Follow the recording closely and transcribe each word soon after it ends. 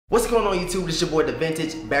What's going on YouTube? This is your boy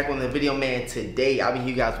DeVintage back on the video, man. Today I'll be here,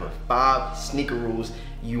 you guys, with 5 sneaker rules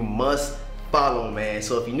you must follow, man.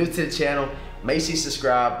 So if you're new to the channel, make sure you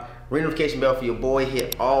subscribe, ring the notification bell for your boy,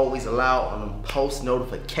 hit always allow on them post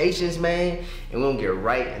notifications, man. And we're gonna get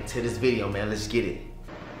right into this video, man. Let's get it.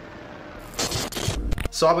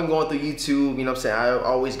 So I've been going through YouTube, you know what I'm saying? I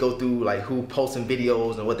always go through like who posting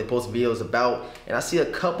videos and what they post videos about. And I see a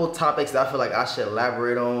couple topics that I feel like I should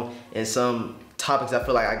elaborate on, and some topics I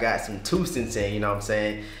feel like I got some 2 cents in, you know what I'm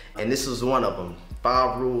saying? And this was one of them.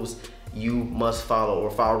 5 rules you must follow, or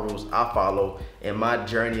 5 rules I follow in my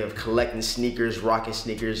journey of collecting sneakers, rocking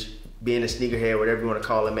sneakers, being a sneakerhead, whatever you want to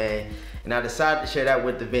call it, man. And I decided to share that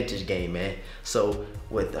with the vintage game, man. So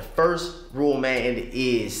with the first rule, man,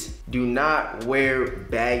 is do not wear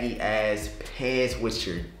baggy ass pants with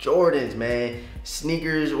your Jordans, man.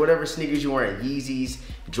 Sneakers, whatever sneakers you're wearing, Yeezys,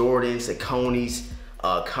 Jordans, Sauconys,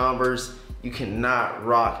 Converse, you cannot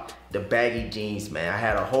rock the baggy jeans, man. I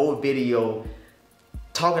had a whole video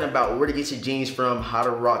talking about where to get your jeans from, how to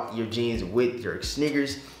rock your jeans with your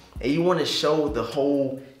sneakers. And you want to show the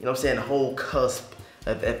whole, you know what I'm saying, the whole cusp,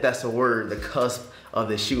 if that's a word, the cusp of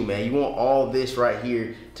the shoe, man. You want all this right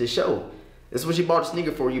here to show. This is what you bought a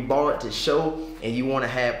sneaker for. You bought it to show, and you want to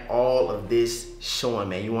have all of this showing,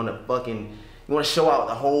 man. You want to show out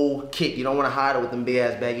the whole kick. You don't want to hide it with them big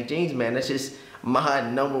ass baggy jeans, man. That's just my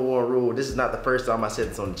 #1 rule. This is not the first time I said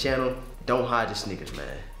this on the channel. Don't hide your sneakers,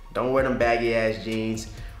 man. Don't wear them baggy ass jeans.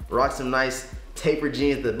 Rock some nice tapered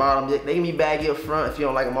jeans at the bottom. They can be baggy up front if you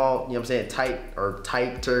don't like them all, you know what I'm saying, tight or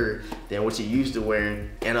tighter than what you're used to wearing.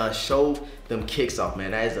 And show them kicks off, man.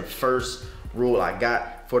 That is the first rule I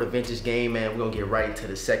got for the vintage game, man. We're gonna get right into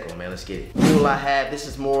the second one, man. Let's get it. Rule I have, this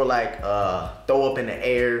is more like throw up in the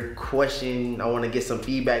air question. I wanna get some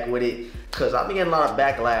feedback with it, cause I've been getting a lot of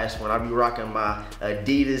backlash when I be rocking my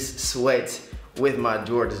Adidas sweats with my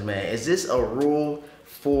Jordans, man. Is this a rule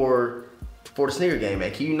for the sneaker game,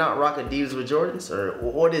 man? Can you not rock Adidas with Jordans, or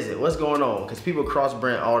what is it? What's going on? Because people cross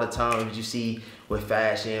brand all the time, as you see with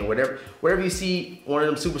fashion, whatever you see one of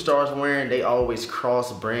them superstars wearing, they always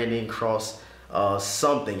cross branding, cross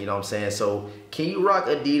something, you know what I'm saying? So can you rock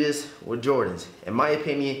Adidas with Jordans? In my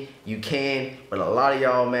opinion, you can, but a lot of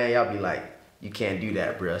y'all, man, y'all be like, you can't do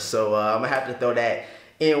that, bruh. So I'm gonna have to throw that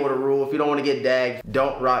in with a rule. If you don't want to get dagged,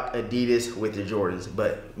 don't rock Adidas with your Jordans.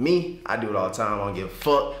 But me, I do it all the time. I don't give a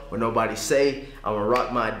fuck what nobody say. I'm gonna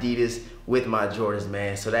rock my Adidas with my Jordans,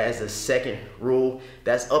 man. So that is the second rule.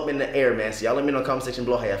 That's up in the air, man. So y'all let me know in the comment section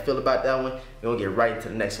below how y'all feel about that one. We're gonna get right into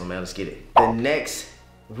the next one, man. Let's get it. The next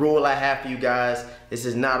rule I have for you guys, this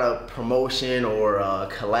is not a promotion or a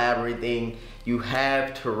collab or anything. You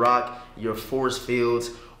have to rock your force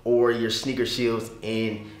fields or your sneaker shields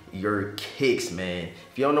in your kicks, man.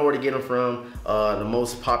 If you don't know where to get them from, the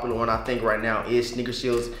most popular one I think right now is sneaker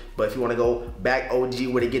shields. But if you want to go back OG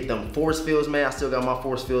where to get them force fields, man, I still got my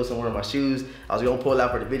force fields in one of my shoes. I was gonna pull it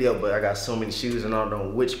out for the video, but I got so many shoes and I don't know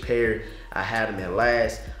which pair I had them in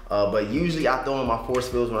last. But usually I throw in my force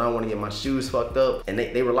fields when I want to get my shoes fucked up, and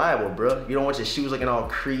they reliable, bro. You don't want your shoes looking all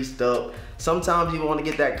creased up. Sometimes you want to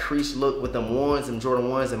get that creased look with them ones, them Jordan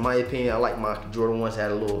 1s. In my opinion, I like my Jordan 1s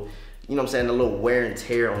had a little, you know what I'm saying, a little wear and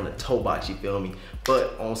tear on the toe box, you feel me?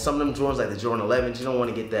 But on some of them Jordans, like the Jordan 11s, you don't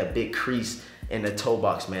want to get that big crease in the toe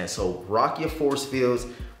box, man. So rock your force fields,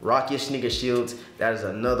 rock your sneaker shields. That is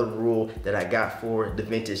another rule that I got for the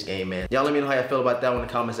vintage game, man. Y'all let me know how y'all feel about that one in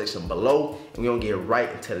the comment section below, and we're gonna get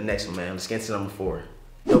right into the next one, man. Let's get into number 4.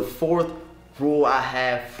 The 4th rule I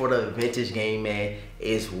have for the vintage game, man,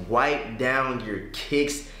 is wipe down your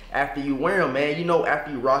kicks after you wear them, man. You know,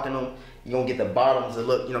 after you rocking them, you're gonna get the bottoms to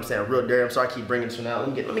look, you know what I'm saying, real dirty. I'm sorry I keep bringing this one out.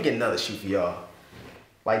 Let me get another shoe for y'all.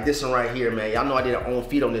 Like this one right here, man. Y'all know I did an on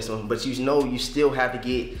feet on this one, but you know you still have to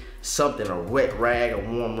get something, a wet rag, a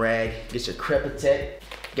warm rag. Get your Crep Protect.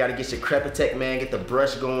 You gotta get your Crep Protect, man. Get the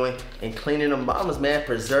brush going and cleaning them bottoms, man.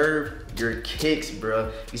 Preserve your kicks,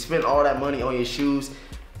 bro. You spend all that money on your shoes,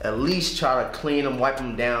 at least try to clean them, wipe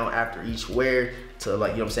them down after each wear to,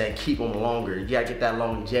 like, you know what I'm saying, keep them longer. You gotta get that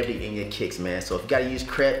longevity in your kicks, man. So if you gotta use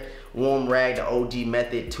Crep, warm rag, the OG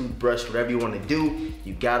method, toothbrush, whatever you want to do,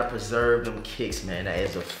 you gotta preserve them kicks, man. That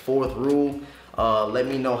is the 4th rule. Let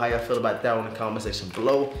me know how y'all feel about that one in the comment section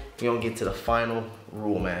below. We're gonna get to the final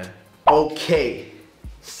rule, man. Okay,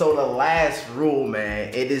 so the last rule,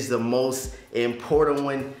 man, it is the most important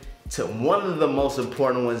one. One of the most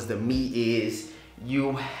important ones to me is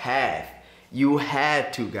you have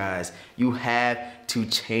to, guys, you have to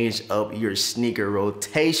change up your sneaker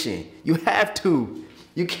rotation. You have to.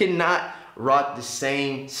 You cannot rock the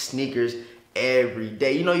same sneakers every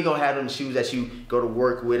day. You know you're gonna have them shoes that you go to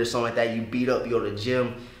work with or something like that. You beat up, you go to the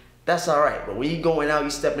gym. that's all right. But when you going out, you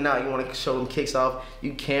stepping out, you want to show them kicks off,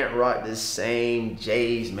 you can't rock the same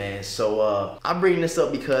J's, man. So I bring this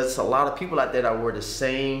up because it's a lot of people out there that wear the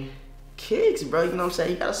same kicks, bro. You know what I'm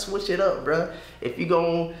saying? You gotta switch it up, bro. If you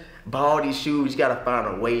gonna buy all these shoes, you gotta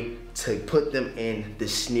find a way to put them in the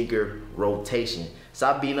sneaker rotation.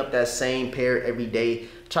 Stop beating up that same pair every day.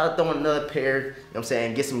 Try to throw in another pair, you know what I'm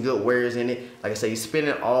saying, get some good wears in it. Like I said, you're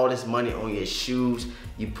spending all this money on your shoes.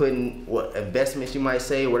 You putting, what, investments you might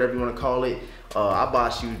say, whatever you want to call it. I buy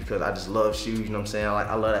shoes because I just love shoes, you know what I'm saying?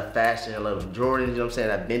 I love that fashion, I love the Jordans, you know what I'm saying?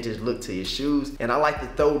 That vintage look to your shoes. And I like to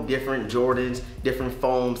throw different Jordans, different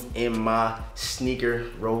foams in my sneaker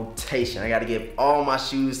rotation. I gotta give all my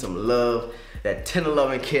shoes some love, that 10 to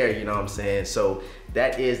 11 care, you know what I'm saying? So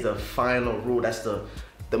that is the final rule. That's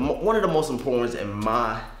one of the most important ones in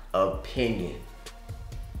my opinion.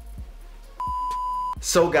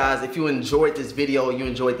 So guys, if you enjoyed this video, you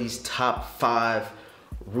enjoyed these top 5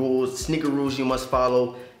 rules, sneaker rules you must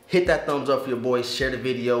follow, hit that thumbs up for your boy, share the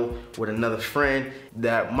video with another friend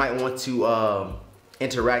that might want to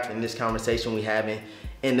interact in this conversation we having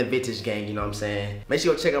in the vintage gang, you know what I'm saying? Make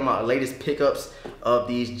sure you go check out my latest pickups of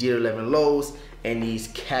these G11 lows and these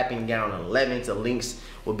cap and gown 11s. The links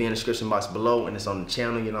will be in the description box below and it's on the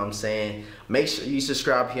channel, you know what I'm saying? Make sure you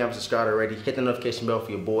subscribe if you haven't subscribed already. Hit the notification bell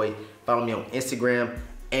for your boy. Follow me on Instagram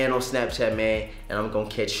and on Snapchat, man. And I'm gonna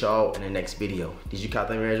catch y'all in the next video. Did you caught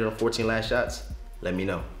them on 14 last shots? Let me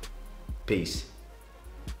know. Peace.